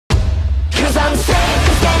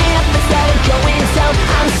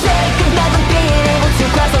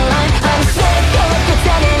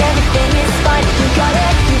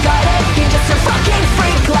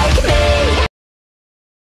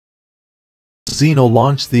Zeno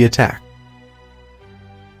launched the attack.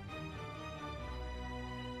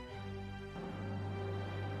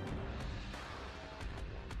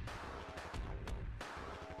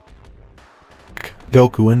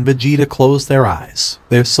 Goku and Vegeta closed their eyes.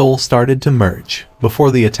 Their souls started to merge. Before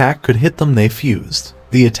the attack could hit them, they fused.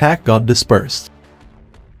 The attack got dispersed.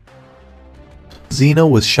 Zeno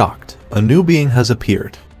was shocked. A new being has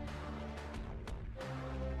appeared.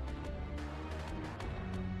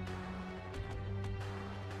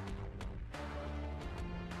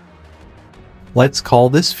 Let's call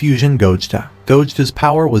this fusion Gogeta. Gogeta's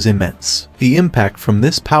power was immense. The impact from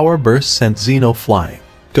this power burst sent Zeno flying.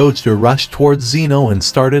 Gogeta rushed towards Zeno and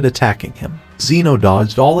started attacking him. Zeno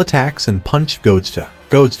dodged all attacks and punched Gogeta.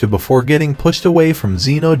 Gogeta, before getting pushed away from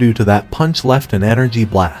Zeno due to that punch, left an energy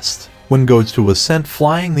blast. When Gogeta was sent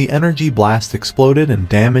flying, the energy blast exploded and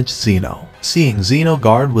damaged Zeno. Seeing Zeno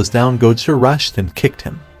guard was down, Gogeta rushed and kicked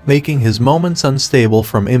him, making his moments unstable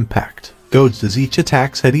from impact. Gogeta's each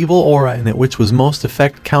attacks had evil aura in it, which was most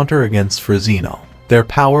effect counter against for Zeno. Their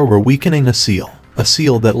power were weakening a seal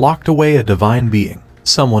that locked away a divine being.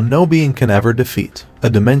 Someone no being can ever defeat. A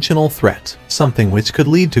dimensional threat, something which could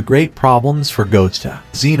lead to great problems for Gogeta.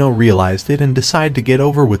 Zeno realized it and decided to get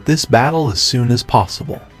over with this battle as soon as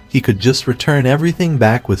possible. He could just return everything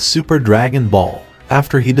back with Super Dragon Ball.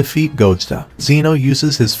 After he defeat Gogeta, Zeno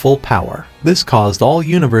uses his full power. This caused all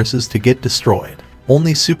universes to get destroyed.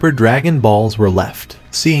 Only Super Dragon Balls were left.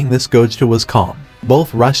 Seeing this, Gogeta was calm.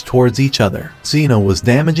 Both rushed towards each other. Zeno was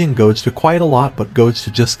damaging Gogeta quite a lot, but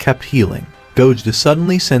Gogeta just kept healing. Gogeta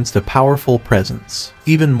suddenly sensed a powerful presence,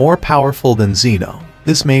 even more powerful than Zeno.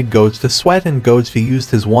 This made Gogeta sweat and Gogeta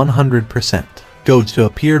used his 100%. Gogeta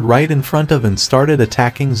appeared right in front of and started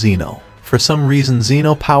attacking Zeno. For some reason,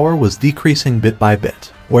 Zeno power was decreasing bit by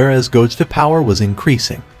bit, whereas Gogeta power was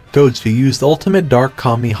increasing. Gogeta used ultimate dark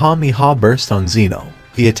Kamehameha burst on Zeno.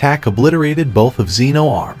 The attack obliterated both of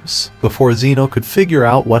Zeno's arms. Before Zeno could figure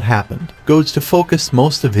out what happened, Gogeta focused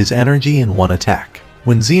most of his energy in one attack.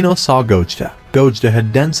 When Zeno saw Gogeta, Gogeta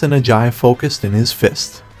had dense energy focused in his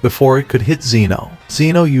fist. Before it could hit Zeno,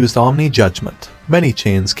 Zeno used Omni Judgment. Many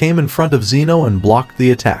chains came in front of Zeno and blocked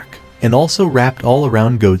the attack, and also wrapped all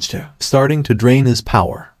around Gogeta, starting to drain his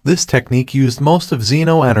power. This technique used most of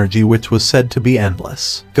Zeno's energy, which was said to be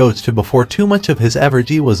endless. Gogeta, before too much of his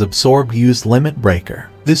energy was absorbed, used Limit Breaker.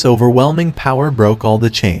 This overwhelming power broke all the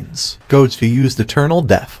chains. Gogeta used Eternal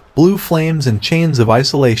Death, Blue Flames and Chains of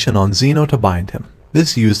Isolation on Zeno to bind him.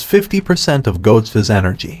 This used 50% of Gogeta's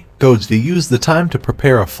energy. Gogeta used the time to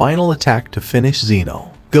prepare a final attack to finish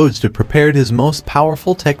Zeno. Gogeta prepared his most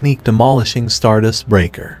powerful technique, Demolishing Stardust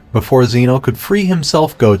Breaker. Before Zeno could free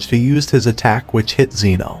himself, Gogeta used his attack, which hit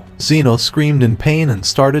Zeno. Zeno screamed in pain and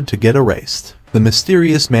started to get erased. The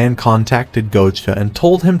mysterious man contacted Gogeta and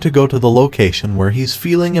told him to go to the location where he's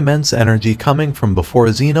feeling immense energy coming from before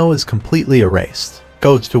Zeno is completely erased.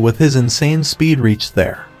 Gogeta, with his insane speed, reached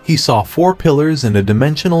there. He saw 4 pillars and a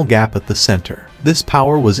dimensional gap at the center. This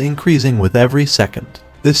power was increasing with every second.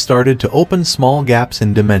 This started to open small gaps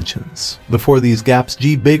in dimensions. Before these gaps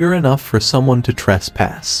be bigger enough for someone to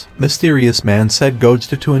trespass, Mysterious Man said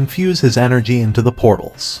Gogeta to infuse his energy into the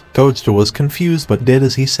portals. Gogeta was confused but did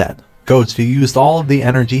as he said. Gogeta used all of the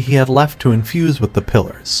energy he had left to infuse with the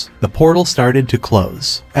pillars. The portal started to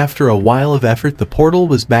close. After a while of effort, the portal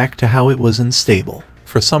was back to how it was unstable.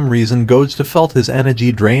 For some reason, Gogeta felt his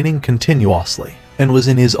energy draining continuously, and was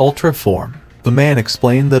in his ultra form. The man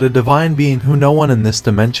explained that a divine being who no one in this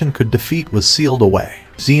dimension could defeat was sealed away.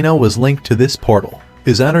 Zeno was linked to this portal.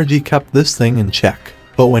 His energy kept this thing in check.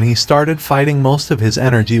 But when he started fighting, most of his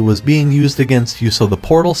energy was being used against you, so the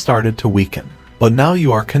portal started to weaken. But now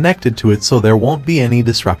you are connected to it, so there won't be any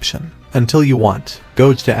disruption. Until you want.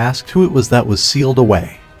 Gogeta asked who it was that was sealed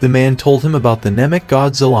away. The man told him about the Namek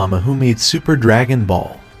god Zalama, who made Super Dragon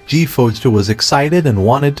Ball. Gogeta was excited and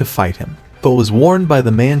wanted to fight him, but was warned by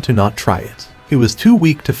the man to not try it. He was too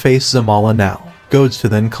weak to face Zamala now. Gogeta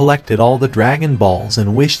then collected all the Dragon Balls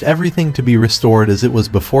and wished everything to be restored as it was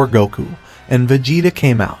before Goku and Vegeta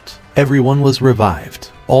came out. Everyone was revived.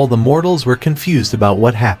 All the mortals were confused about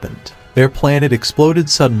what happened. Their planet exploded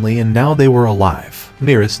suddenly and now they were alive.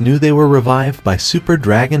 Beerus knew they were revived by Super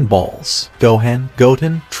Dragon Balls. Gohan,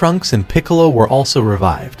 Goten, Trunks and Piccolo were also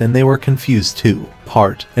revived and they were confused too.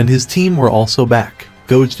 Heart and his team were also back.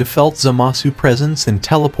 Gogeta felt Zamasu presence and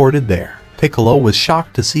teleported there. Piccolo was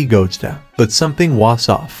shocked to see Gogeta, but something was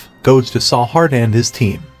off. Gogeta saw Heart and his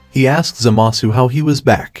team. He asked Zamasu how he was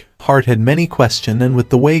back. Heart had many questions, and with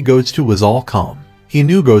the way Gogeta was all calm, he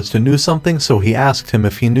knew Gogeta knew something, so he asked him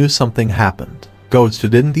if he knew something happened. Gogeta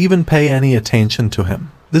didn't even pay any attention to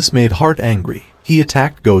him. This made Heart angry. He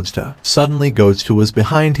attacked Gogeta. Suddenly Gogeta was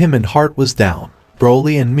behind him and Heart was down.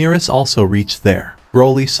 Broly and Miras also reached there.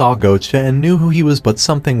 Broly saw Gogeta and knew who he was, but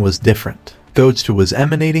something was different. Gogeta was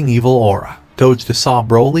emanating evil aura. Gogeta saw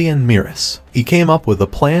Broly and Miras. He came up with a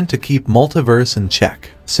plan to keep multiverse in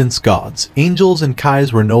check. Since gods, angels and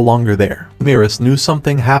Kais were no longer there, Miras knew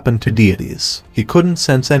something happened to deities. He couldn't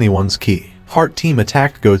sense anyone's ki. Heart team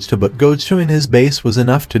attacked Gogeta, but Gogeta in his base was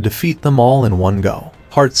enough to defeat them all in one go.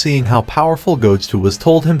 Heart, seeing how powerful Gogeta was,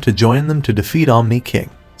 told him to join them to defeat Omni King,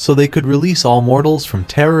 so they could release all mortals from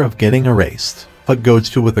terror of getting erased. But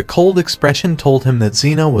Gogeta with a cold expression told him that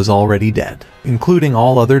Xeno was already dead, including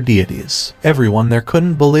all other deities. Everyone there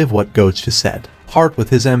couldn't believe what Gogeta said. Heart, with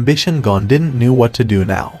his ambition gone, didn't know what to do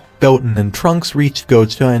now. Goten and Trunks reached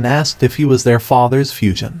Gogeta and asked if he was their father's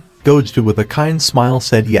fusion. Gogeta with a kind smile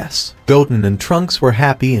said yes. Goten and Trunks were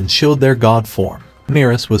happy and showed their god form.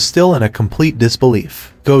 Miras was still in a complete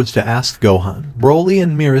disbelief. Gogeta asked Gohan, Broly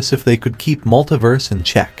and Miras if they could keep multiverse in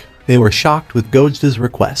check. They were shocked with Gogeta's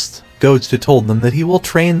request. Gogeta told them that he will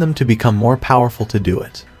train them to become more powerful to do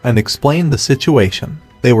it, and explained the situation.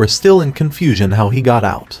 They were still in confusion how he got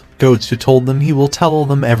out. Gogeta told them he will tell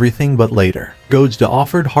them everything, but later. Gogeta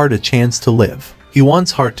offered Heart a chance to live. He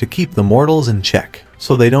wants Heart to keep the mortals in check,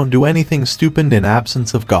 so they don't do anything stupid in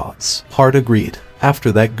absence of gods. Heart agreed.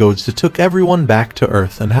 After that, Gogeta took everyone back to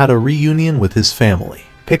Earth and had a reunion with his family.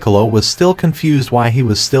 Piccolo was still confused why he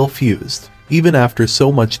was still fused, even after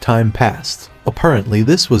so much time passed. Apparently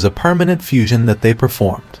this was a permanent fusion that they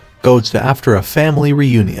performed. Gogeta, after a family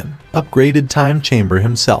reunion, upgraded Time Chamber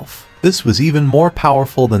himself. This was even more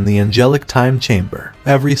powerful than the angelic time chamber.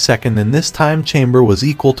 Every second in this time chamber was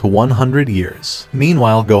equal to 100 years.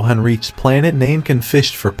 Meanwhile, Gohan reached planet Namek and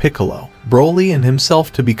fished for Piccolo, Broly and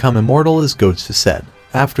himself to become immortal, as Gogeta said.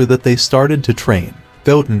 After that they started to train.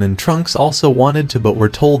 Goten and Trunks also wanted to, but were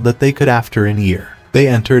told that they could after a year. They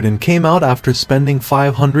entered and came out after spending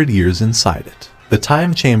 500 years inside it. The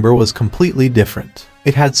time chamber was completely different.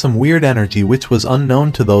 It had some weird energy which was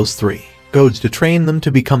unknown to those three. Gogeta trained them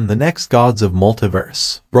to become the next gods of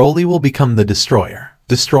multiverse. Broly will become the destroyer,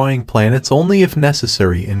 destroying planets only if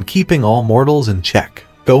necessary and keeping all mortals in check.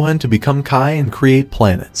 Gohan to become Kai and create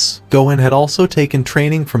planets. Gohan had also taken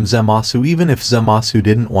training from Zamasu even if Zamasu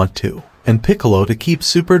didn't want to. And Piccolo to keep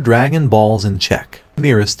Super Dragon Balls in check.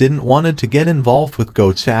 Miras didn't wanted to get involved with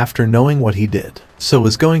Gogeta after knowing what he did, so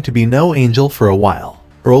was going to be no angel for a while.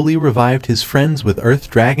 Broly revived his friends with Earth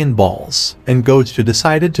Dragon Balls, and Gogeta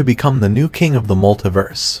decided to become the new king of the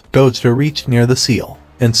multiverse. Gogeta reached near the seal,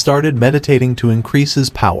 and started meditating to increase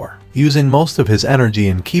his power, using most of his energy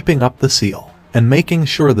in keeping up the seal, and making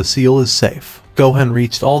sure the seal is safe. Gohan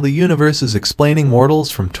reached all the universes explaining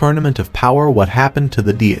mortals from Tournament of Power what happened to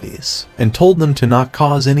the deities, and told them to not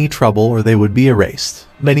cause any trouble or they would be erased.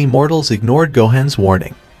 Many mortals ignored Gohan's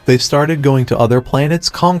warning. They started going to other planets,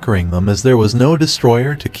 conquering them, as there was no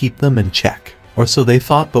destroyer to keep them in check. Or so they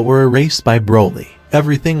thought, but were erased by Broly.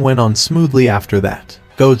 Everything went on smoothly after that.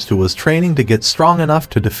 Gogeta was training to get strong enough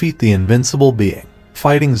to defeat the invincible being,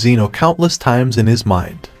 fighting Xeno countless times in his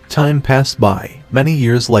mind. Time passed by. Many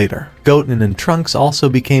years later, Goten and Trunks also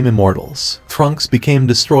became immortals. Trunks became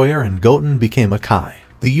destroyer and Goten became a Kai.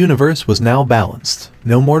 The universe was now balanced.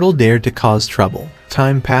 No mortal dared to cause trouble.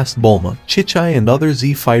 Time passed. Bulma, Chichai and other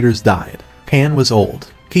Z fighters died. Pan was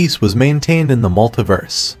old. Peace was maintained in the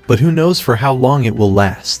multiverse, but who knows for how long it will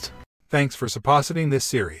last. Thanks for suppositing this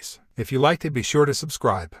series. If you liked it, be sure to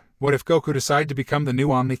subscribe. What if Goku decided to become the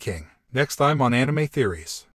new Omni King? Next time on Anime Theories.